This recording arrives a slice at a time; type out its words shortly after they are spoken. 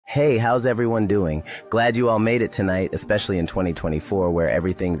Hey, how's everyone doing? Glad you all made it tonight, especially in 2024 where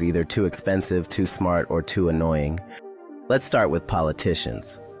everything's either too expensive, too smart, or too annoying. Let's start with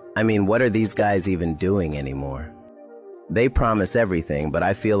politicians. I mean, what are these guys even doing anymore? They promise everything, but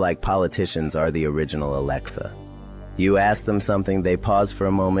I feel like politicians are the original Alexa. You ask them something, they pause for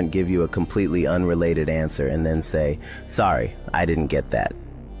a moment, give you a completely unrelated answer, and then say, "Sorry, I didn't get that."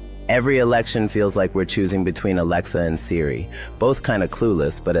 Every election feels like we're choosing between Alexa and Siri, both kind of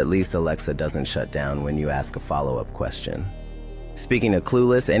clueless, but at least Alexa doesn't shut down when you ask a follow-up question. Speaking of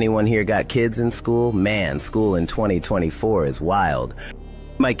clueless, anyone here got kids in school? Man, school in 2024 is wild.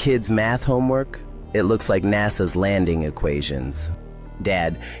 My kids' math homework? It looks like NASA's landing equations.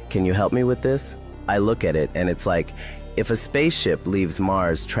 Dad, can you help me with this? I look at it and it's like, if a spaceship leaves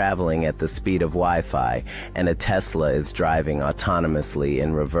Mars traveling at the speed of Wi-Fi and a Tesla is driving autonomously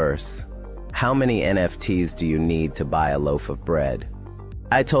in reverse, how many NFTs do you need to buy a loaf of bread?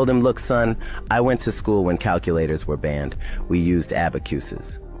 I told him, look son, I went to school when calculators were banned. We used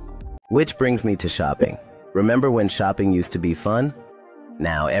abacuses. Which brings me to shopping. Remember when shopping used to be fun?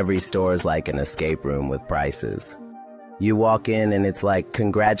 Now every store is like an escape room with prices. You walk in and it's like,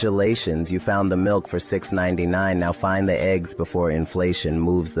 congratulations, you found the milk for $6.99. Now find the eggs before inflation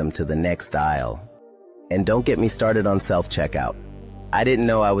moves them to the next aisle. And don't get me started on self-checkout. I didn't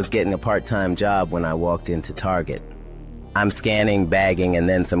know I was getting a part-time job when I walked into Target. I'm scanning, bagging, and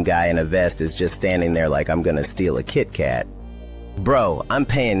then some guy in a vest is just standing there like I'm gonna steal a Kit Kat. Bro, I'm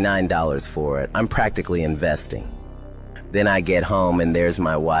paying $9 for it. I'm practically investing. Then I get home and there's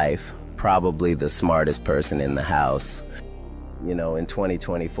my wife, probably the smartest person in the house. You know, in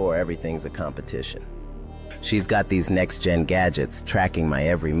 2024, everything's a competition. She's got these next-gen gadgets tracking my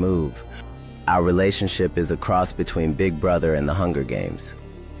every move. Our relationship is a cross between Big Brother and the Hunger Games.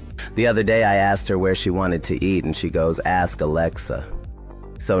 The other day, I asked her where she wanted to eat, and she goes, "Ask Alexa."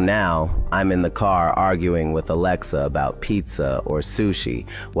 So now, I'm in the car arguing with Alexa about pizza or sushi,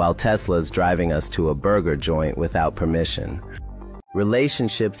 while Tesla's driving us to a burger joint without permission.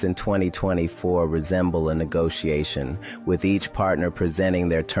 Relationships in 2024 resemble a negotiation, with each partner presenting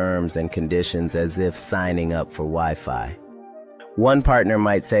their terms and conditions as if signing up for Wi-Fi. One partner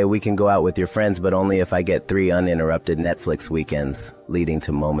might say, "We can go out with your friends, but only if I get 3 uninterrupted Netflix weekends," leading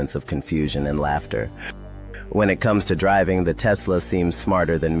to moments of confusion and laughter. When it comes to driving, the Tesla seems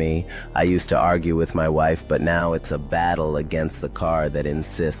smarter than me. I used to argue with my wife, but now it's a battle against the car that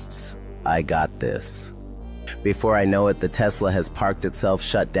insists, "I got this." Before I know it, the Tesla has parked itself,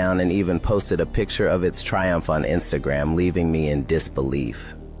 shut down, and even posted a picture of its triumph on Instagram, leaving me in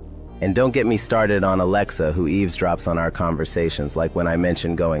disbelief. And don't get me started on Alexa, who eavesdrops on our conversations, like when I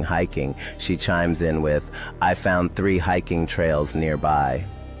mention going hiking, she chimes in with, "I found 3 hiking trails nearby."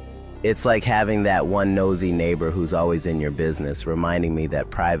 It's like having that one nosy neighbor who's always in your business, reminding me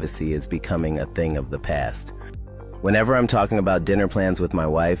that privacy is becoming a thing of the past. Whenever I'm talking about dinner plans with my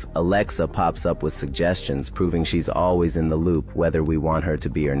wife, Alexa pops up with suggestions, proving she's always in the loop, whether we want her to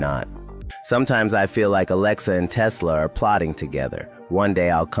be or not. Sometimes I feel like Alexa and Tesla are plotting together. One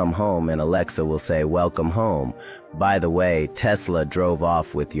day I'll come home and Alexa will say, "Welcome home. By the way, Tesla drove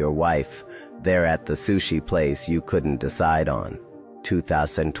off with your wife. They're at the sushi place you couldn't decide on."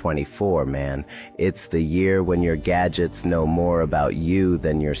 2024, man. It's the year when your gadgets know more about you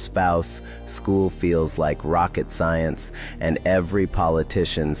than your spouse, school feels like rocket science, and every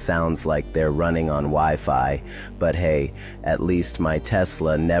politician sounds like they're running on Wi-Fi. But hey, at least my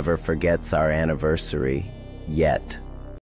Tesla never forgets our anniversary. Yet.